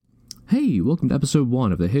Hey, welcome to episode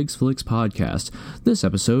 1 of the Higgs Flicks podcast. This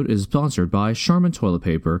episode is sponsored by Charmin Toilet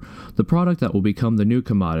Paper, the product that will become the new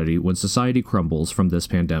commodity when society crumbles from this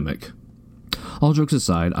pandemic. All jokes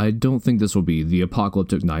aside, I don't think this will be the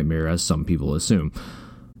apocalyptic nightmare as some people assume.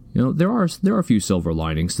 You know, there are a few silver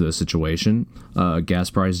linings to this situation. Gas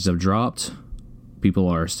prices have dropped. People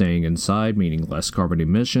are staying inside, meaning less carbon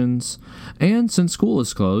emissions. And since school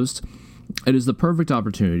is closed, it is the perfect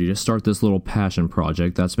opportunity to start this little passion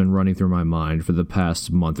project that's been running through my mind for the past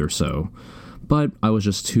month or so. But I was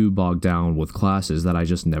just too bogged down with classes that I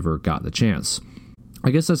just never got the chance.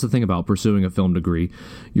 I guess that's the thing about pursuing a film degree.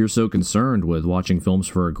 You're so concerned with watching films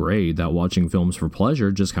for a grade that watching films for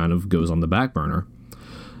pleasure just kind of goes on the back burner.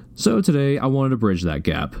 So today, I wanted to bridge that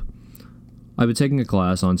gap. I've been taking a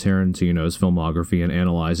class on Tarantino's filmography and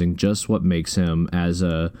analyzing just what makes him, as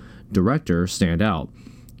a director, stand out.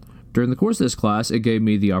 During the course of this class, it gave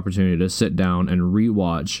me the opportunity to sit down and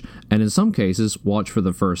rewatch, and in some cases, watch for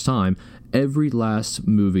the first time, every last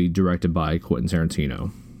movie directed by Quentin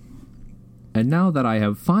Tarantino. And now that I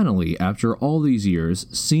have finally, after all these years,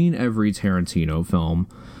 seen every Tarantino film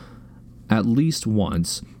at least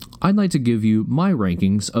once, I'd like to give you my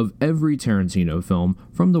rankings of every Tarantino film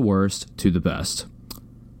from the worst to the best.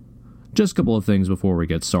 Just a couple of things before we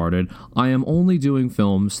get started. I am only doing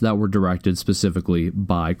films that were directed specifically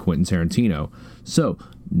by Quentin Tarantino. So,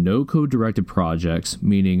 no co-directed projects,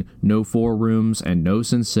 meaning no Four Rooms and no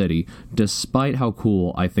Sin City, despite how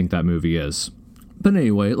cool I think that movie is. But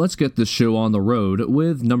anyway, let's get this show on the road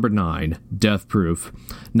with number 9, Death Proof.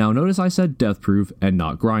 Now notice I said Death Proof and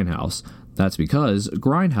not Grindhouse. That's because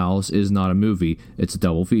Grindhouse is not a movie, it's a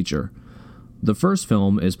double feature. The first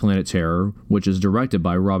film is Planet Terror, which is directed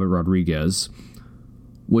by Robert Rodriguez,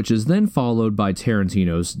 which is then followed by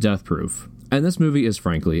Tarantino's Death Proof. And this movie is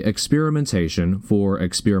frankly experimentation for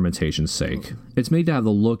experimentation's sake. It's made to have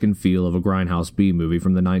the look and feel of a Grindhouse B movie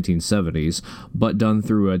from the 1970s, but done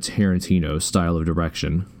through a Tarantino style of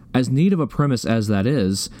direction. As neat of a premise as that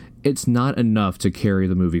is, it's not enough to carry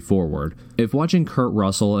the movie forward. If watching Kurt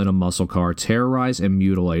Russell in a muscle car terrorize and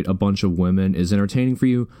mutilate a bunch of women is entertaining for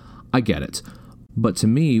you, I get it. But to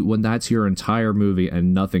me, when that's your entire movie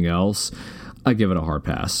and nothing else, I give it a hard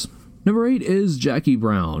pass. Number 8 is Jackie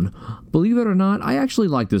Brown. Believe it or not, I actually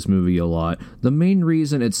like this movie a lot. The main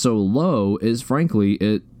reason it's so low is, frankly,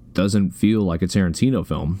 it doesn't feel like a Tarantino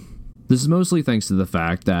film. This is mostly thanks to the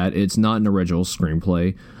fact that it's not an original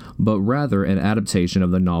screenplay, but rather an adaptation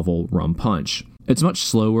of the novel Rum Punch. It's much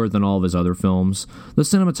slower than all of his other films. The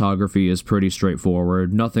cinematography is pretty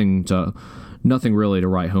straightforward, nothing really to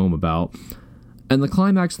write home about. And the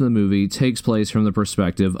climax of the movie takes place from the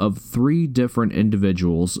perspective of 3 different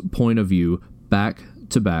individuals' point of view, back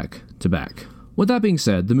to back to back. With that being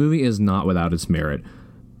said, the movie is not without its merit.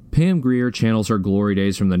 Pam Grier channels her glory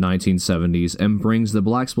days from the 1970s and brings the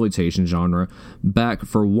blaxploitation genre back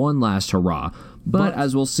for one last hurrah. But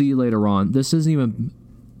as we'll see later on, this isn't even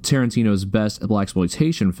Tarantino's best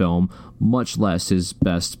blaxploitation film, much less his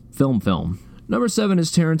best film. Number 7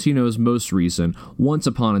 is Tarantino's most recent, Once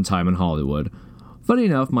Upon a Time in Hollywood. Funny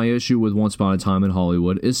enough, my issue with Once Upon a Time in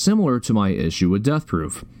Hollywood is similar to my issue with Death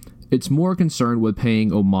Proof. It's more concerned with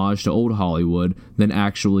paying homage to old Hollywood than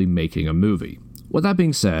actually making a movie. With that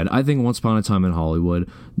being said, I think Once Upon a Time in Hollywood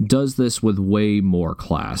does this with way more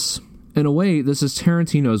class. In a way, this is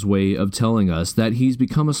Tarantino's way of telling us that he's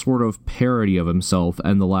become a sort of parody of himself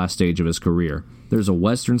and the last stage of his career. There's a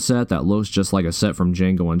Western set that looks just like a set from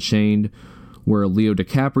Django Unchained, where Leo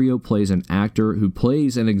DiCaprio plays an actor who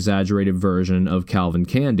plays an exaggerated version of Calvin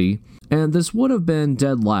Candy, and this would have been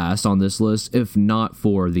dead last on this list if not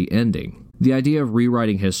for the ending. The idea of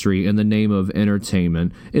rewriting history in the name of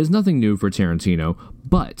entertainment is nothing new for Tarantino,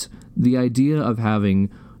 but the idea of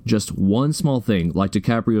having just one small thing, like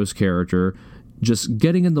DiCaprio's character, just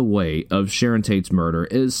getting in the way of Sharon Tate's murder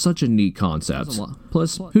is such a neat concept.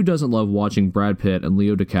 Plus, who doesn't love watching Brad Pitt and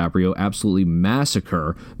Leo DiCaprio absolutely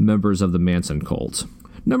massacre members of the Manson cult?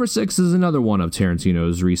 Number 6 is another one of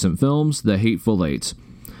Tarantino's recent films, The Hateful Eight.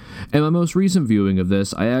 In my most recent viewing of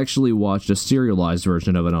this, I actually watched a serialized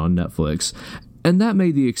version of it on Netflix, and that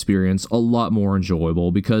made the experience a lot more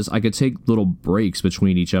enjoyable because I could take little breaks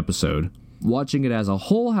between each episode. Watching it as a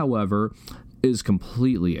whole, however, is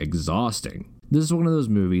completely exhausting. This is one of those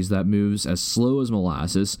movies that moves as slow as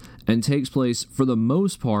molasses and takes place for the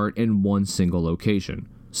most part in one single location.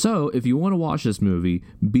 So, if you want to watch this movie,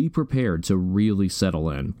 be prepared to really settle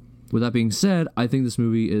in. With that being said, I think this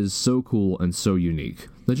movie is so cool and so unique.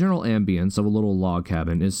 The general ambience of a little log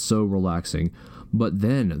cabin is so relaxing, But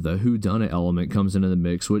then the whodunit element comes into the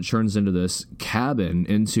mix, which turns into this cabin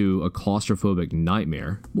into a claustrophobic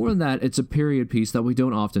nightmare. More than that, it's a period piece that we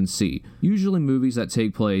don't often see. Usually movies that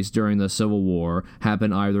take place during the Civil War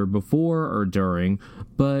happen either before or during,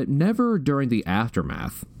 but never during the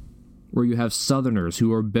aftermath, where you have Southerners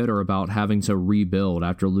who are bitter about having to rebuild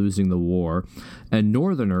after losing the war, and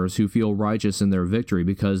Northerners who feel righteous in their victory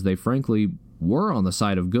because they frankly were on the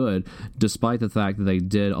side of good, despite the fact that they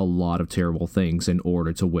did a lot of terrible things in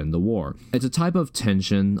order to win the war. It's a type of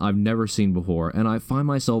tension I've never seen before, and I find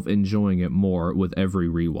myself enjoying it more with every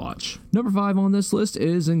rewatch. Number 5 on this list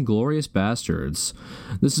is Inglourious Basterds.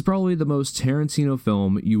 This is probably the most Tarantino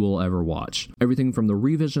film you will ever watch. Everything from the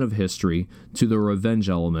revision of history, to the revenge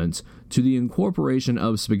element, to the incorporation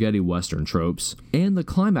of spaghetti western tropes, and the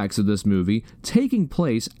climax of this movie taking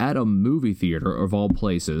place at a movie theater of all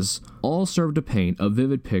places, all serve to paint a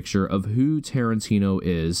vivid picture of who Tarantino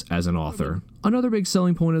is as an author. Another big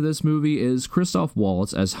selling point of this movie is Christoph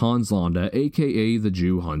Waltz as Hans Landa, aka the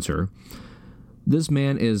Jew Hunter. This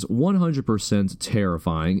man is 100%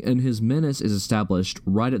 terrifying, and his menace is established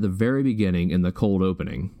right at the very beginning in the cold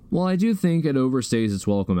opening. While I do think it overstays its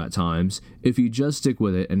welcome at times, if you just stick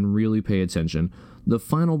with it and really pay attention, the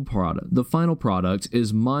final product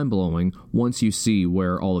is mind-blowing once you see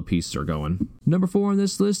where all the pieces are going. Number 4 on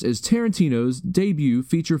this list is Tarantino's debut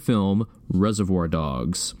feature film, Reservoir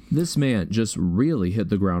Dogs. This man just really hit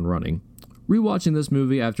the ground running. Rewatching this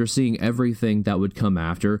movie after seeing everything that would come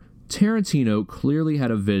after, Tarantino clearly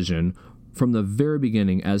had a vision from the very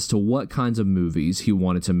beginning as to what kinds of movies he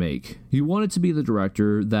wanted to make. He wanted to be the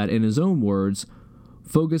director that, in his own words,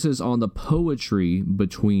 focuses on the poetry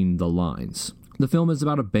between the lines. The film is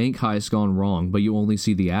about a bank heist gone wrong, but you only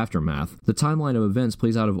see the aftermath. The timeline of events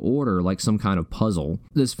plays out of order like some kind of puzzle.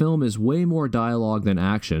 This film is way more dialogue than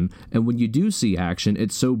action, and when you do see action,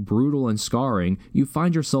 it's so brutal and scarring, you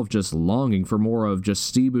find yourself just longing for more of just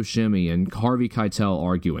Steve Buscemi and Harvey Keitel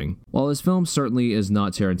arguing. While this film certainly is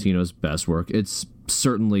not Tarantino's best work, it's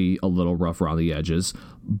certainly a little rough around the edges,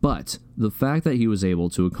 but the fact that he was able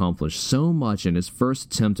to accomplish so much in his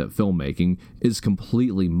first attempt at filmmaking is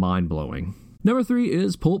completely mind-blowing. Number 3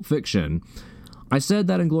 is Pulp Fiction. I said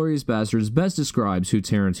that Inglourious Basterds best describes who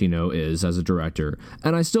Tarantino is as a director,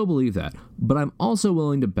 and I still believe that, but I'm also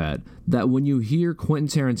willing to bet that when you hear Quentin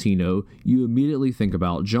Tarantino, you immediately think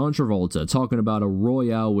about John Travolta talking about a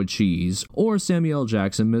Royale with cheese, or Samuel L.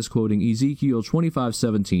 Jackson misquoting Ezekiel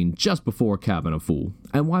 25:17 just before Cabin of Fool.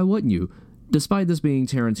 And why wouldn't you? Despite this being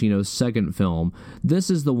Tarantino's second film, this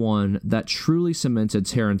is the one that truly cemented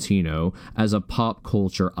Tarantino as a pop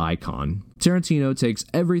culture icon. Tarantino takes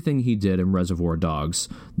everything he did in Reservoir Dogs,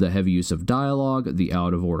 the heavy use of dialogue, the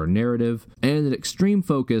out-of-order narrative, and an extreme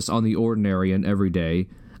focus on the ordinary and everyday,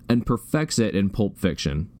 and perfects it in Pulp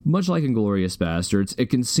Fiction. Much like Inglourious Basterds, it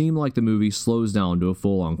can seem like the movie slows down to a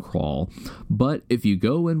full-on crawl, but if you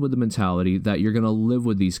go in with the mentality that you're going to live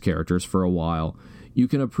with these characters for a while, you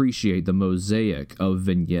can appreciate the mosaic of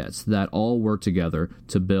vignettes that all work together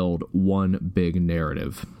to build one big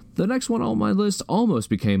narrative. The next one on my list almost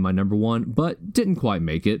became my number 1, but didn't quite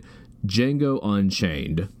make it, Django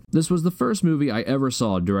Unchained. This was the first movie I ever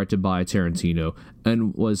saw directed by Tarantino,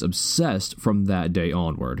 and was obsessed from that day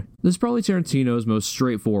onward. This is probably Tarantino's most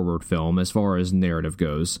straightforward film as far as narrative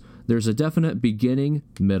goes. There's a definite beginning,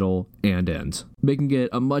 middle, and end, making it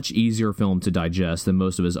a much easier film to digest than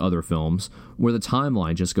most of his other films, where the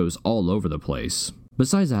timeline just goes all over the place.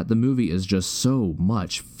 Besides that, the movie is just so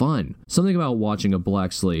much fun. Something about watching a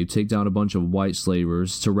black slave take down a bunch of white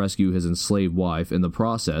slavers to rescue his enslaved wife in the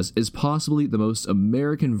process is possibly the most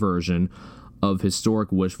American version of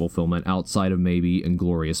historic wish fulfillment outside of maybe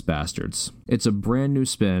Inglourious Basterds. It's a brand new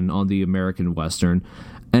spin on the American Western,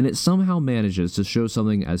 and it somehow manages to show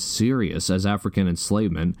something as serious as African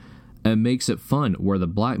enslavement and makes it fun where the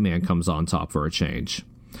black man comes on top for a change.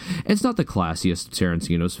 It's not the classiest of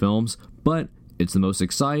Tarantino's films, but it's the most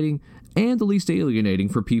exciting and the least alienating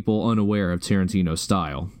for people unaware of Tarantino's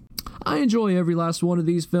style. I enjoy every last one of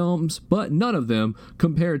these films, but none of them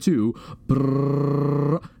compare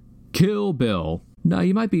to Kill Bill. Now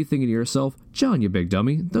you might be thinking to yourself, John, you big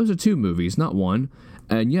dummy, those are 2 movies, not 1.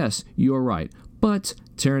 And yes, you are right, but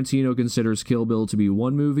Tarantino considers Kill Bill to be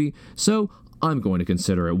 1 movie, so I'm going to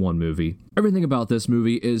consider it 1 movie. Everything about this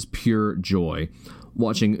movie is pure joy.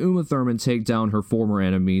 Watching Uma Thurman take down her former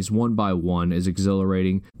enemies one by one is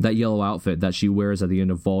exhilarating. That yellow outfit that she wears at the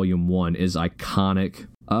end of Volume 1 is iconic.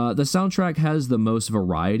 The soundtrack has the most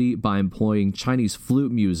variety by employing Chinese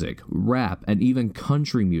flute music, rap, and even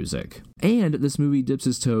country music. And this movie dips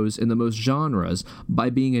its toes in the most genres by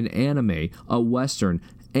being an anime, a western,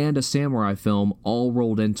 and a samurai film all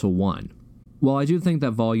rolled into one. While I do think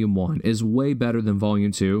that Volume 1 is way better than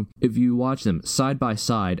Volume 2, if you watch them side by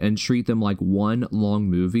side and treat them like one long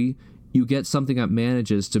movie, you get something that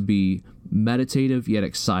manages to be meditative yet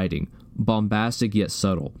exciting, bombastic yet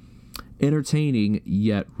subtle, entertaining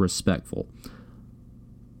yet respectful,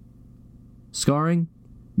 scarring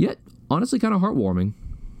yet honestly kind of heartwarming.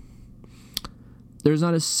 There's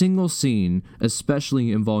not a single scene,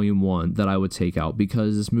 especially in Volume 1, that I would take out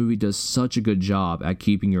because this movie does such a good job at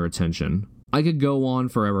keeping your attention. I could go on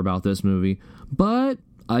forever about this movie, but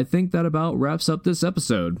I think that about wraps up this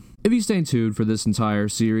episode. If you stay tuned for this entire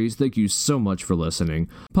series, thank you so much for listening.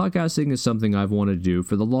 Podcasting is something I've wanted to do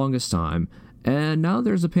for the longest time, and now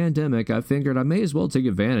there's a pandemic, I figured I may as well take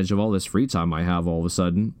advantage of all this free time I have all of a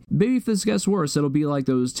sudden. Maybe if this gets worse, it'll be like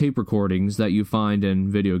those tape recordings that you find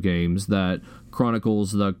in video games that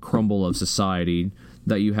chronicles the crumble of society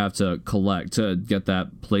that you have to collect to get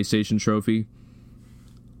that PlayStation trophy.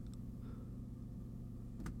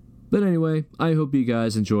 But anyway, I hope you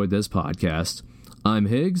guys enjoyed this podcast. I'm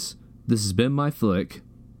Higgs, this has been my flick,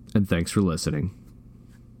 and thanks for listening.